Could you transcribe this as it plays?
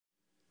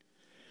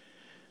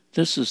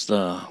This is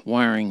the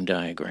wiring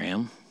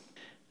diagram,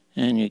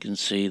 and you can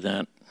see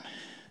that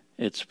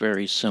it's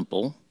very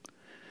simple.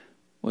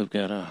 We've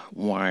got a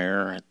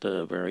wire at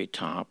the very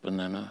top, and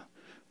then a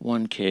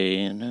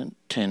 1K and a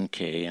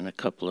 10K and a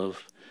couple of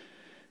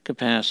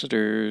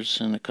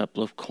capacitors and a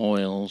couple of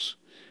coils,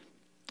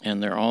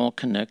 and they're all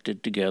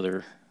connected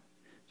together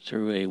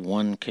through a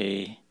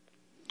 1K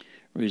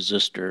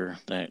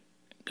resistor that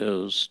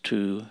goes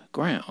to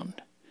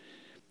ground.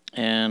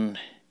 And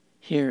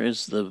here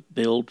is the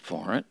build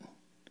for it.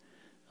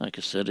 Like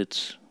I said,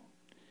 it's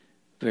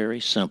very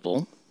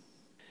simple.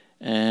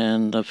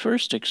 And the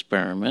first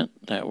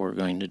experiment that we're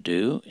going to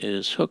do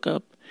is hook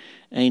up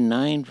a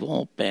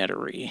 9-volt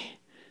battery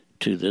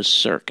to this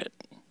circuit.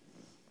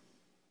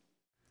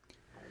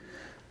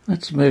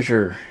 Let's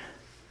measure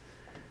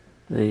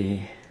the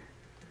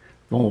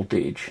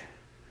voltage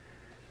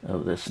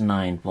of this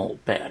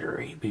 9-volt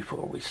battery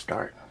before we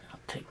start. I'll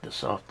take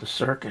this off the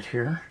circuit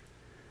here.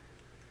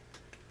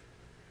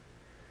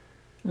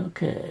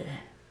 Okay,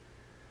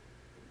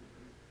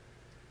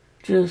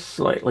 just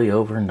slightly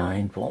over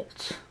 9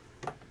 volts.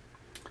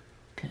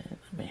 Okay,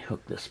 let me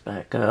hook this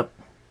back up.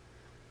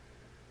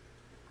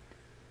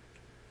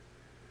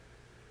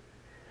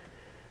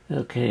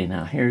 Okay,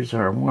 now here's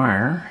our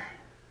wire,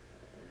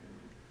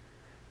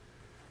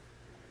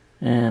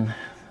 and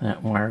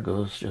that wire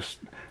goes just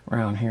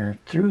around here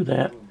through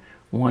that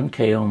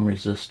 1K ohm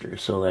resistor,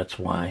 so that's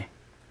why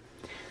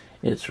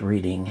it's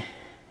reading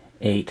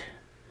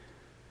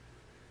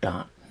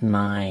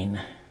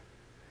 8.9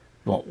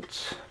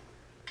 volts.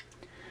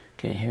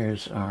 Okay,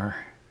 here's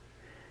our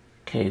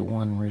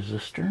K1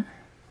 resistor,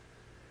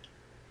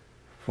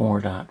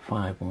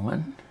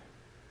 4.51,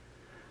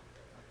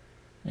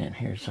 and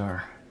here's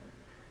our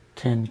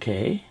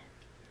 10K,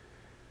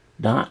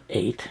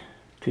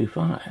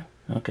 .825.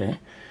 Okay,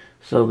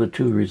 so the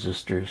two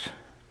resistors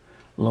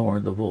lower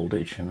the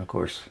voltage, and of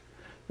course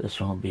this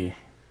one will be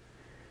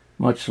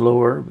much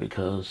lower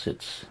because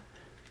it's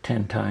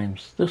 10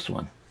 times this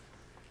one.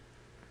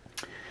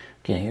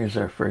 Okay, here's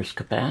our first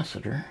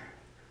capacitor.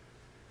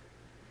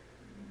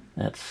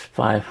 That's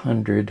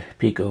 500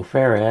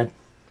 picofarad.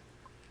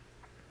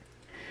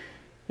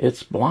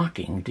 It's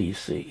blocking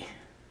DC.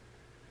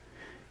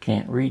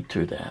 Can't read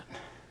through that.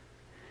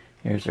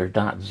 Here's our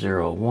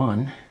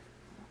 .01.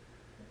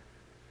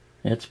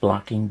 It's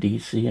blocking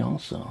DC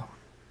also.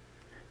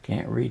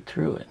 Can't read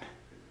through it.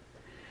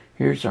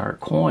 Here's our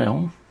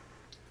coil,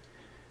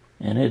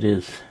 and it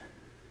is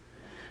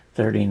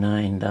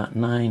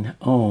 39.9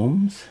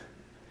 ohms,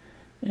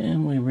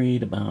 and we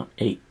read about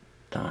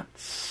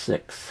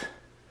 8.6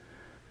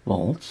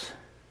 volts,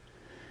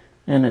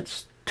 and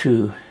it's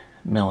 2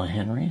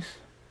 millihenries.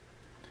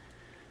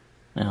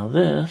 Now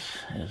this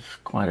is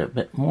quite a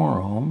bit more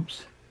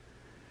ohms.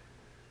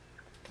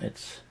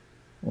 It's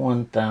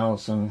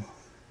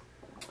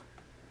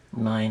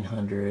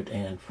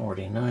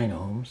 1,949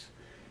 ohms,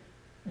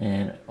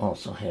 and it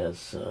also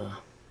has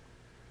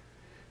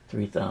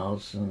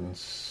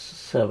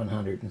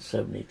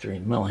 3,773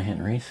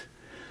 millihenries,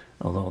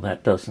 although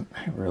that doesn't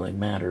really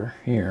matter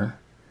here.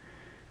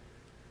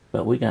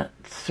 But we got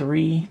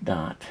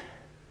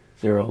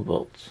 3.0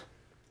 volts.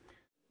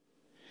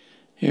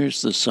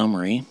 Here's the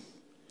summary.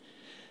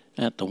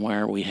 At the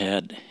wire we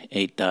had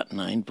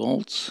 8.9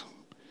 volts,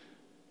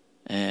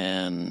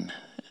 and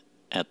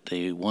at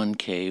the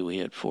 1K we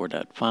had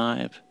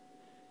 4.5,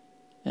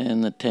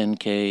 and the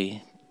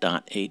 10K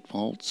 .8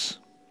 volts.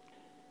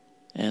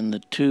 And the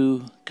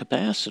two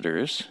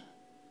capacitors,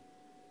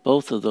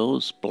 both of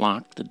those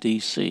blocked the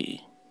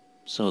DC,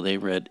 so they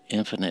read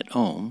infinite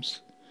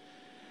ohms.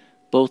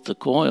 Both the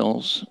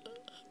coils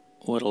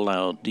would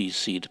allow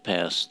DC to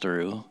pass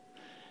through.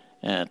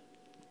 At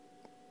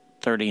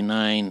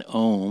 39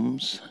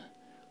 ohms,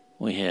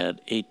 we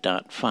had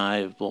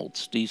 8.5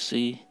 volts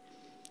DC,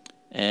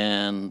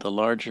 and the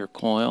larger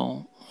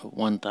coil,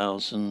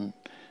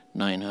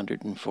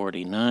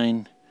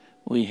 1,949,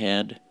 we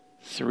had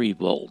 3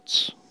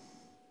 volts.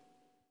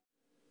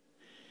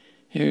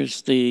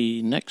 Here's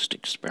the next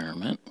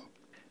experiment.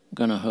 I'm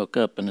going to hook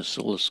up an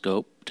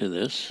oscilloscope to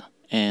this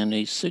and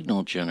a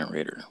signal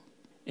generator,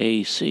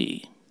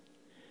 AC.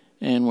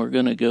 And we're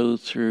going to go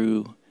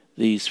through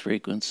these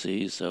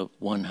frequencies of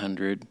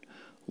 100,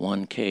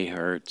 1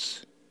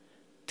 kHz,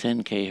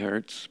 10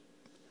 kHz,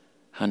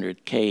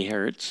 100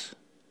 kHz,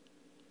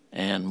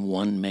 and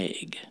 1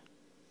 meg.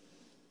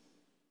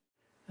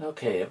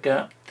 Okay, I've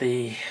got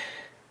the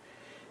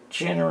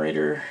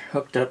generator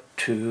hooked up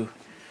to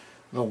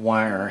the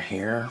wire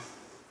here,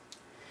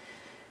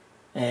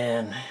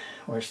 and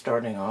we're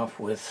starting off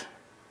with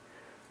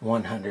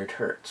 100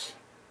 Hertz.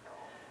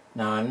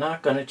 Now I'm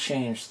not going to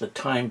change the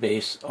time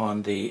base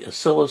on the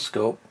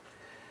oscilloscope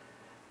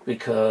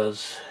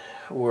because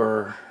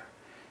we're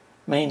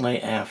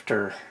mainly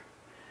after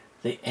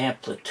the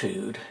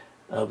amplitude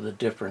of the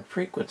different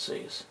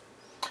frequencies.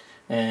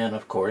 And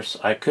of course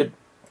I could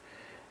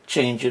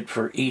change it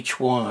for each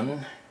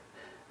one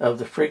of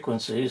the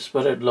frequencies,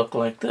 but it'd look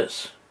like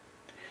this.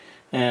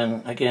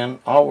 And again,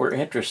 all we're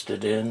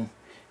interested in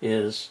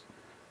is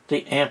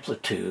the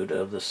amplitude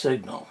of the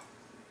signal.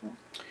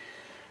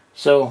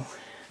 So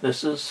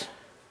this is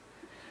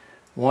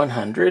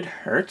 100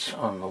 hertz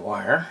on the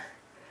wire,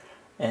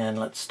 and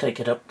let's take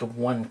it up to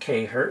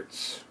 1K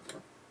hertz.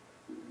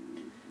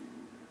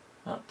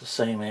 About the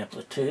same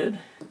amplitude.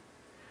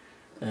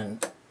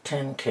 And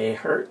 10K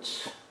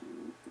hertz.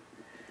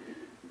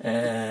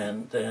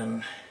 And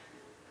then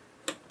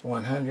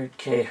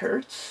 100K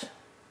hertz.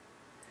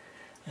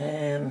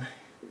 And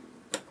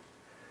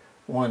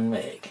 1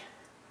 meg.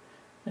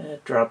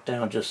 It dropped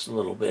down just a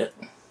little bit.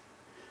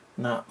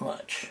 Not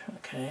much.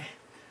 Okay.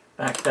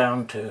 Back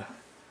down to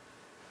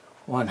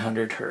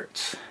 100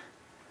 hertz.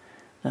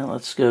 Now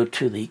let's go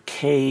to the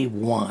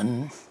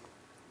K1.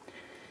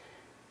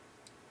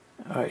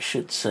 Or I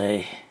should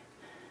say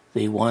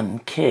the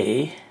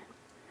 1K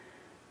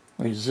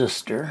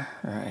resistor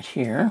right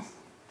here.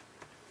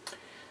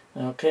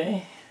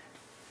 Okay.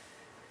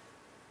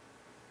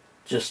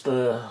 Just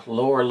a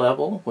lower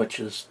level, which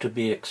is to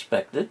be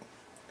expected.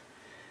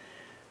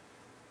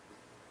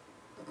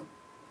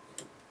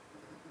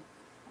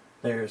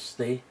 There's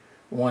the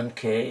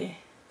 1K,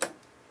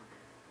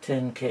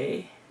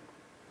 10K,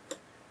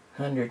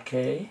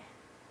 100K,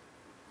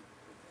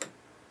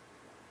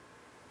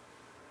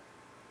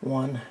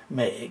 1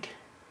 meg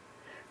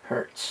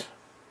hertz.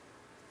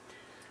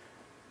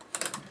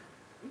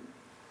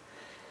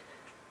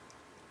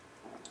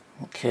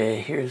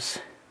 Okay, here's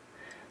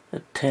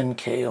the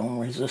 10K ohm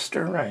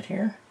resistor right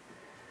here.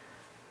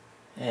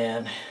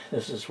 And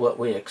this is what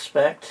we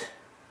expect,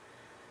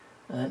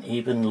 an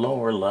even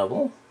lower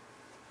level.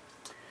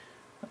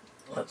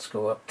 Let's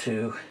go up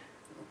to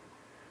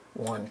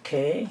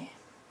 1K,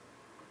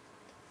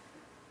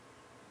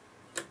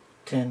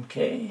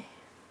 10K,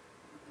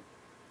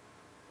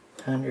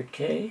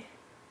 100K,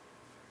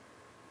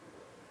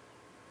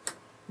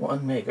 1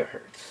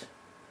 megahertz.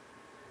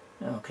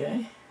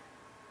 Okay,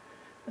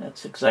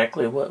 that's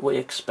exactly what we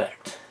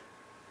expect.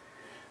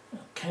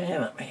 Okay,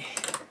 let me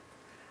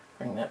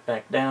bring that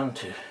back down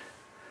to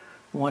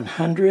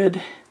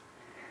 100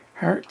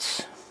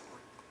 hertz.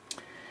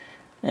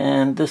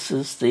 And this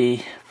is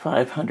the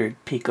 500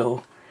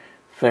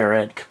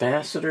 picofarad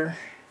capacitor.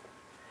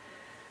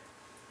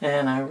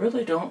 And I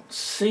really don't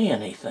see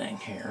anything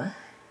here.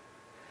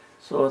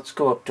 So let's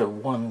go up to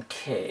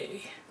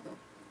 1K.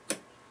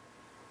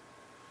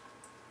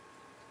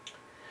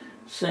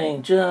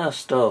 Seeing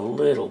just a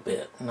little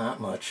bit, not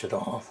much at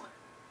all.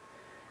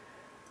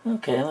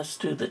 Okay, let's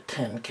do the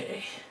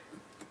 10K.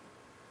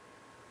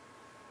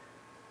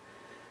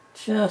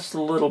 Just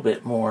a little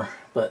bit more,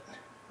 but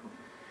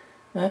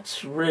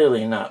that's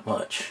really not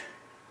much.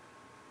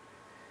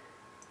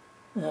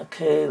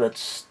 Okay,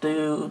 let's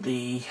do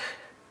the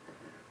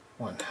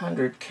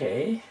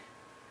 100K.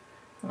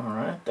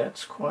 Alright,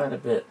 that's quite a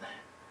bit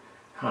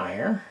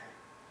higher.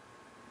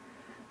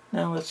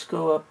 Now let's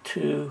go up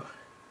to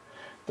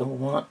the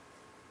 1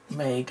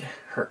 meg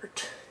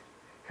hertz.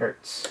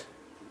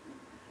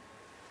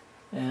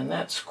 And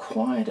that's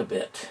quite a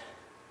bit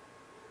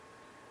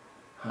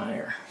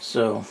higher.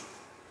 So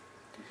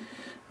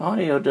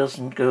audio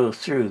doesn't go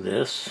through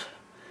this,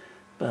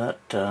 but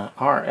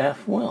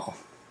RF will.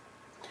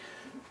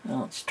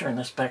 Now let's turn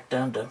this back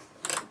down to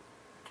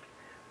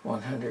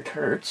 100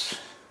 hertz.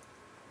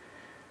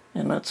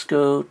 And let's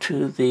go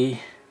to the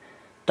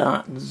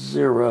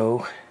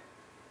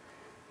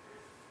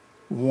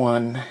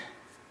 0.01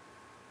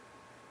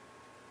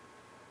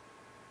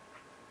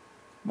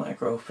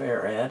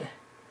 microfarad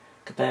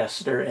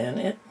capacitor in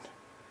it.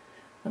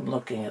 I'm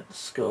looking at the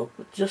scope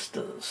with just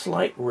a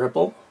slight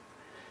ripple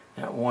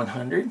at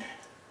 100.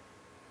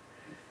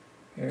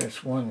 Here's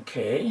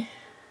 1K.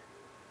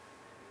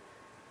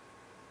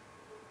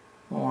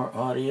 More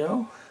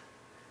audio.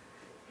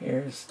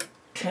 Here's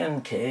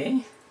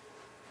 10K.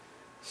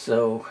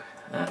 So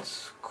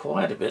that's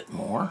quite a bit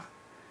more.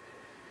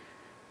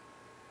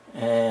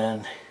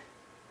 And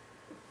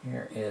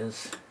here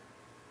is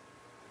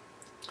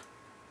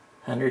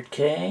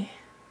 100K.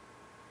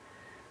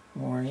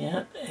 More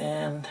yet.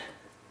 And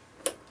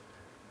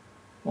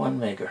 1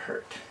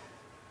 megahertz.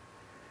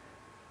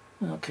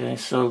 Okay,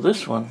 so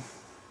this one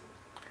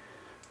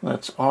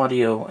lets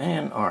audio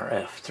and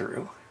RF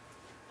through.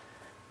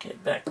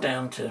 Get back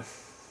down to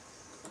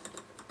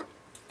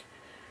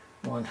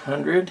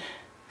 100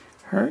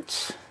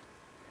 hertz.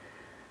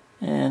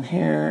 And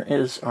here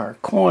is our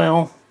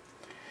coil.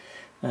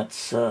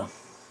 That's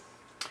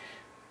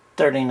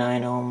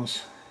 39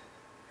 ohms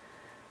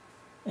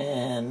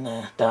and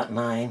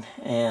 0.9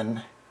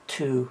 and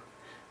 2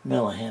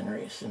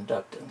 millihenries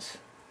inductance.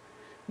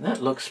 And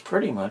that looks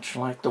pretty much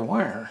like the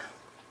wire.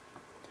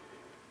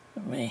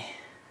 Let me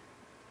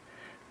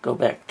go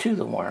back to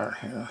the wire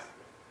here.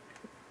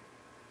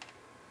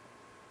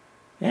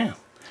 Yeah,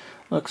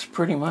 looks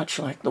pretty much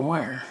like the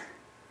wire.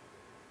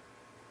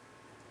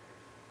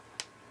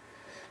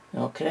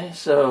 Okay,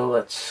 so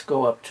let's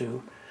go up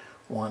to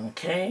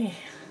 1K.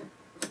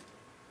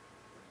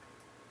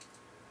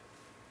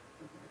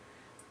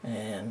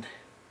 And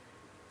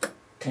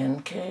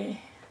 10K.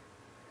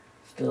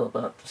 Still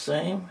about the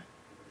same.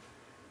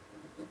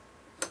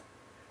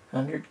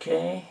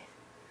 100K.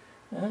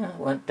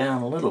 Went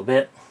down a little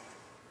bit.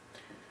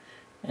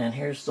 And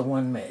here's the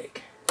 1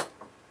 meg.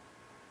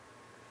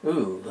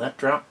 Ooh, that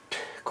dropped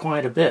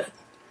quite a bit.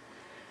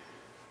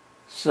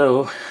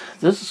 So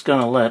this is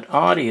going to let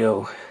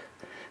audio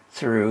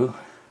through,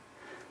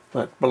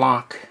 but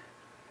block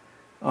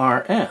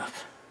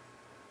RF.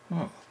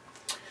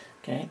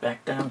 Okay,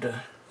 back down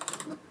to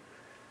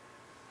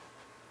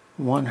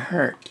 1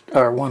 hertz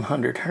or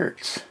 100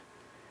 hertz.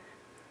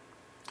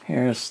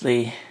 Here's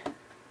the,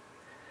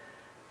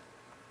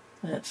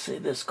 let's see,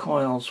 this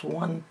coil's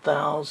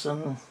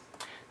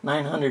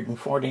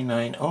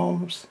 1,949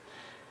 ohms,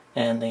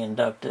 and the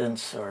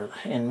inductance, or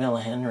in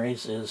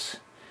millihenries, is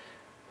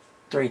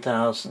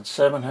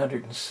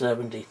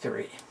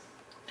 3,773.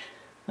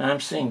 Now I'm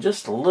seeing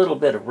just a little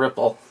bit of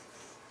ripple,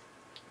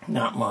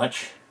 not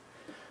much.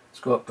 Let's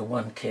go up to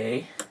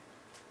 1K,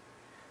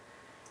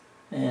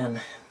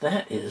 and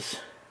that is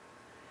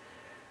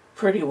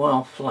pretty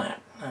well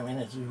flat. I mean,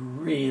 it's a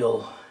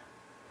real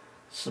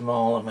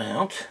small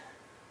amount.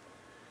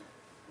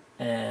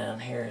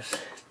 And here's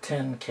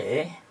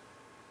 10K.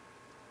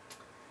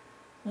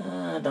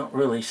 I don't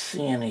really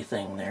see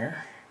anything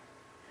there.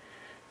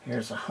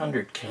 Here's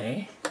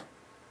 100K.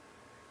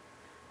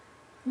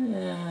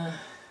 Yeah,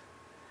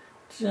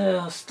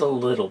 just a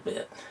little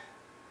bit.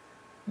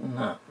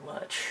 Not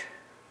much.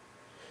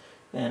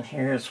 And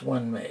here's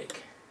 1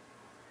 meg.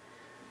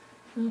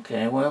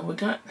 Okay, well, we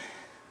got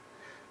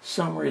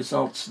some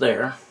results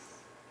there,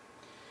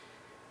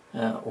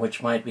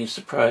 which might be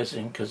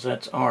surprising because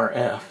that's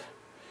RF,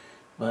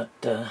 but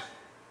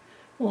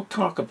we'll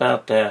talk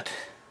about that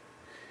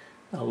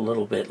a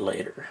little bit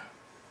later.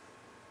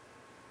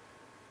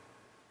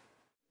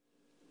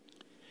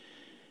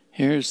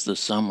 Here's the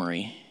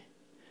summary.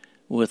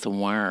 With the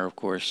wire, of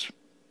course,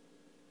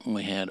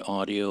 we had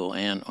audio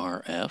and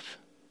RF,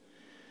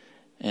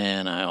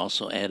 and I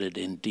also added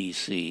in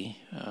DC,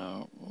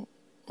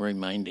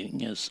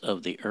 reminding us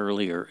of the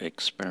earlier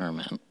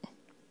experiment.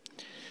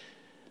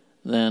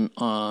 Then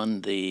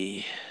on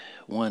the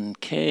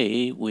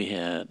 1K we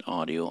had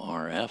audio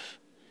RF,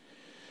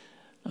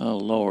 a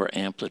lower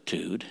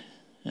amplitude,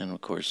 and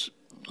of course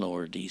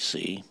lower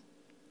DC.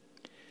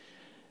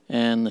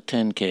 And the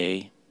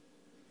 10K,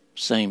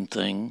 same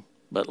thing,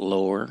 but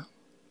lower.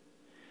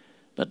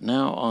 But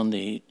now on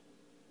the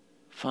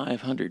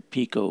 500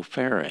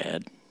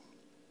 picofarad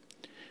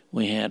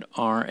we had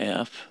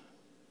RF.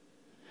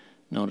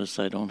 Notice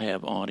I don't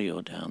have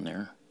audio down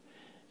there,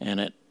 and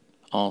it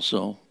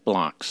also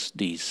blocks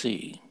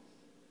DC.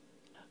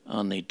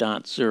 On the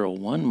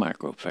 .01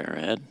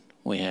 microfarad,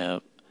 we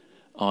have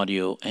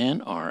audio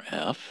and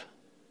RF,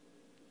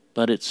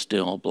 but it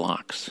still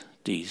blocks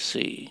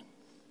DC.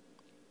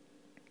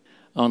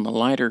 On the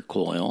lighter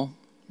coil,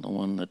 the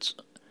one that's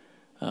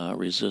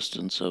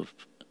resistance of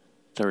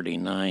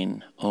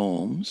 39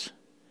 ohms,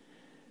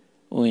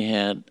 we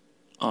had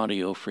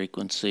audio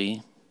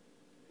frequency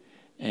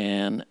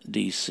and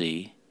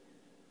DC,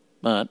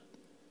 but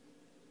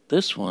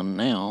this one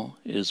now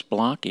is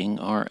blocking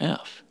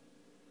RF.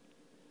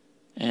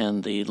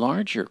 And the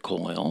larger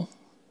coil,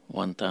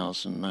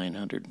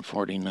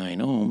 1,949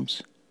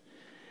 ohms,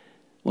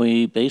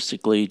 we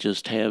basically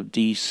just have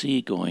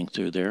DC going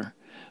through there,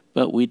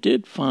 but we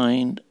did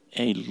find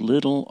a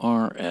little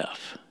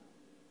RF.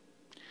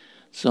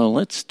 So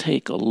let's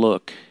take a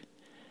look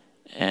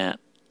at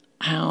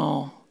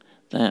how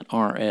that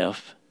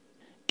RF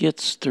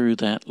gets through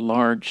that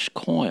large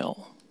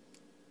coil.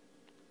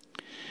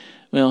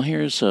 Well,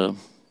 here's a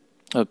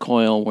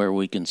coil where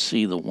we can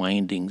see the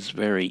windings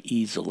very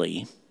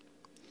easily,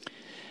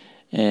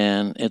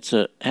 and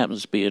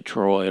happens to be a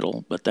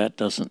toroidal, but that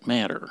doesn't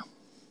matter.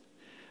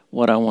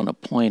 What I want to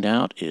point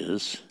out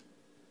is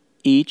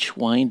each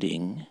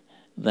winding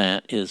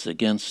that is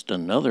against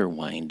another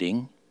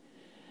winding,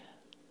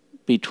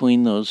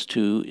 between those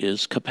two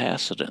is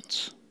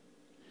capacitance.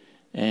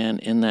 And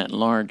in that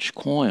large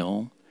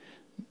coil,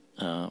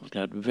 we've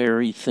got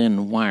very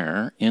thin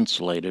wire,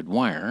 insulated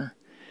wire,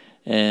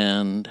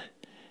 and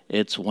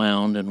it's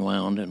wound and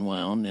wound and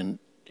wound, and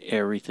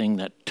everything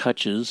that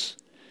touches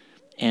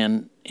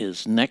and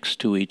is next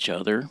to each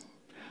other,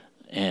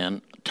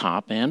 and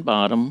top and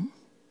bottom,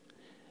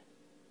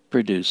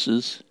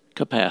 produces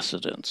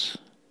capacitance.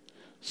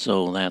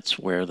 So that's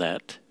where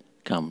that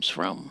comes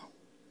from.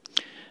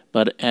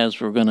 But as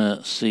we're going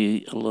to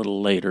see a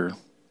little later,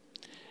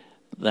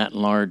 that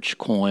large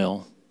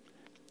coil,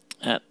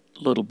 that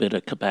little bit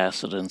of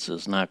capacitance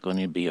is not going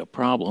to be a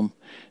problem,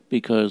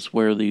 because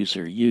where these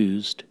are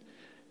used,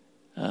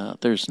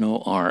 there's no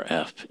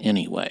RF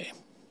anyway.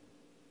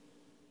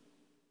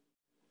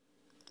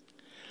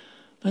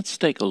 Let's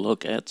take a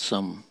look at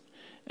some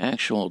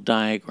actual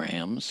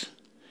diagrams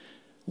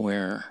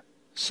where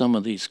some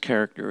of these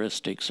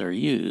characteristics are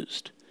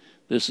used.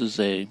 This is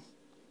a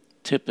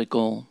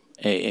typical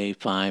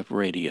AA5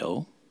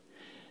 radio,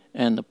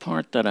 and the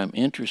part that I'm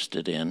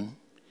interested in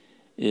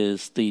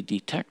is the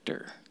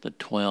detector, the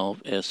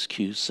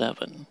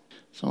 12SQ7.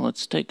 So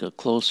let's take a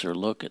closer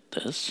look at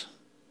this.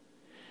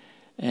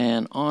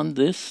 And on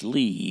this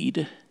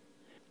lead,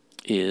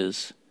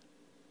 is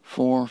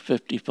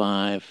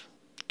 455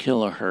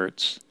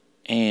 kilohertz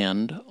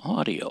and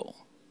audio.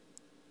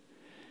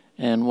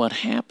 And what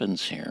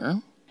happens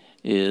here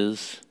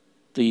is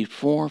the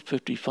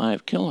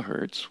 455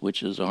 kilohertz,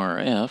 which is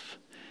RF,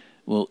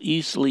 will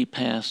easily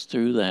pass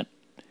through that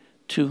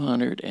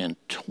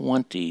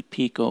 220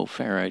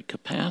 picofarad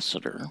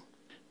capacitor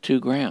to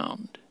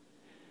ground.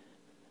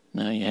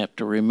 Now you have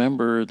to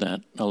remember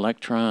that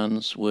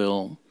electrons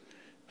will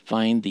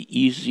find the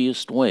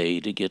easiest way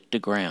to get to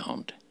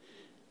ground,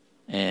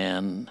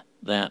 and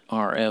that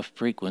RF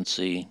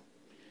frequency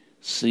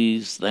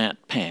sees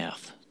that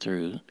path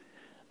through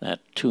that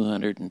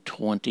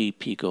 220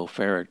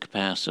 picofarad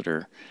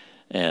capacitor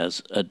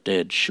as a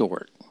dead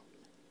short.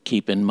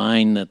 Keep in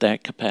mind that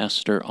that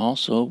capacitor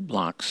also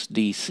blocks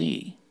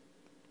DC.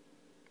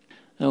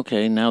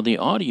 Okay, now the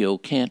audio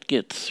can't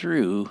get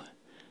through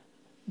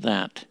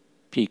that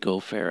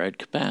picofarad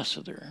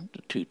capacitor,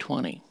 the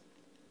 220.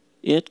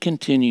 It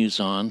continues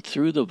on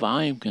through the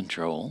volume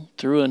control,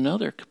 through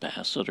another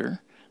capacitor,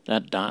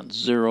 that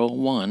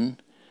 .01,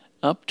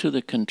 up to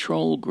the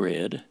control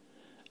grid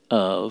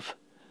of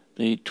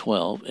the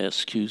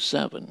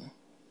 12SQ7,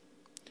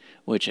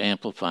 which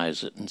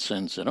amplifies it and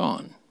sends it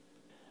on.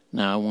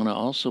 Now I want to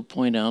also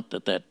point out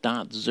that that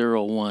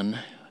 .01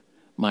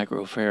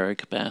 microfarad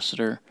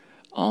capacitor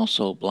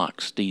also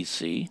blocks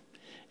DC,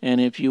 and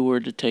if you were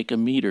to take a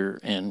meter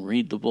and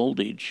read the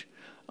voltage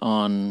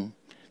on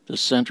the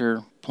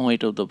center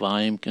point of the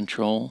volume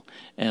control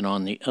and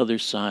on the other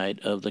side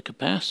of the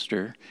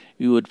capacitor,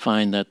 you would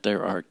find that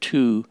there are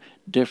two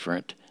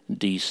different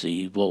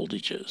DC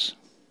voltages.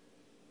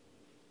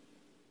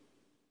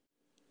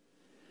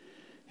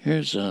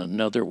 Here's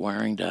another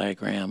wiring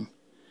diagram,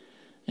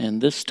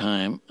 and this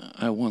time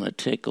I want to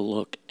take a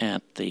look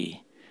at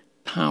the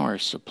power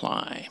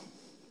supply.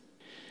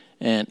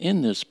 And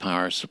in this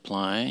power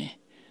supply,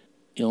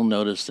 you'll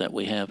notice that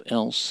we have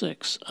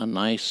L6, a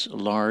nice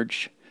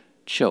large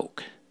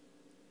choke.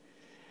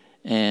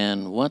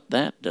 And what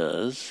that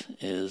does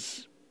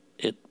is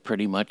it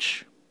pretty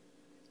much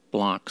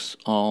blocks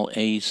all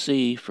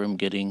AC from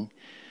getting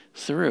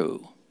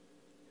through.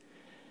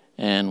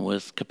 And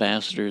with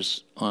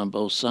capacitors on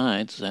both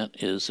sides,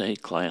 that is a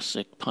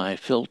classic pi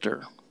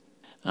filter.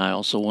 I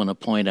also want to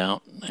point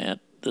out at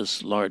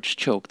this large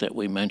choke that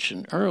we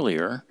mentioned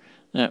earlier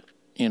that,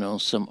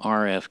 some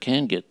RF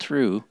can get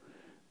through,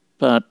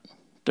 but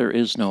there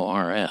is no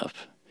RF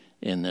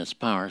in this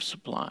power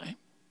supply.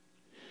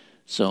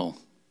 So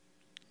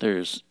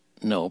there's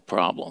no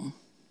problem.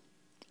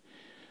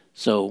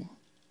 So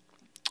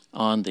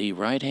on the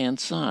right-hand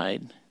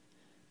side,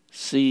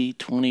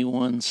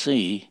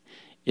 C21C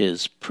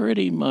is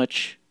pretty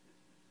much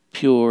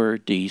pure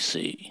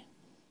DC.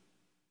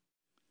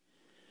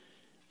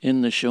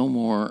 In the show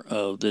more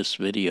of this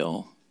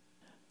video,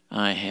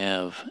 I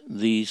have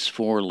these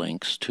 4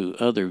 links to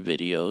other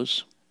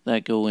videos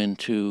that go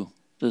into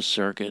the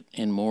circuit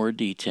in more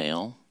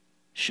detail,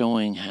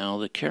 showing how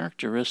the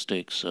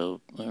characteristics of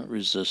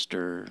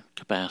resistor,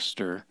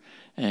 capacitor,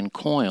 and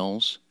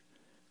coils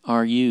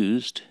are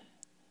used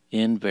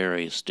in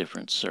various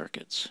different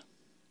circuits.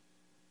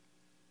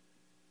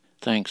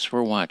 Thanks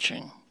for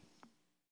watching.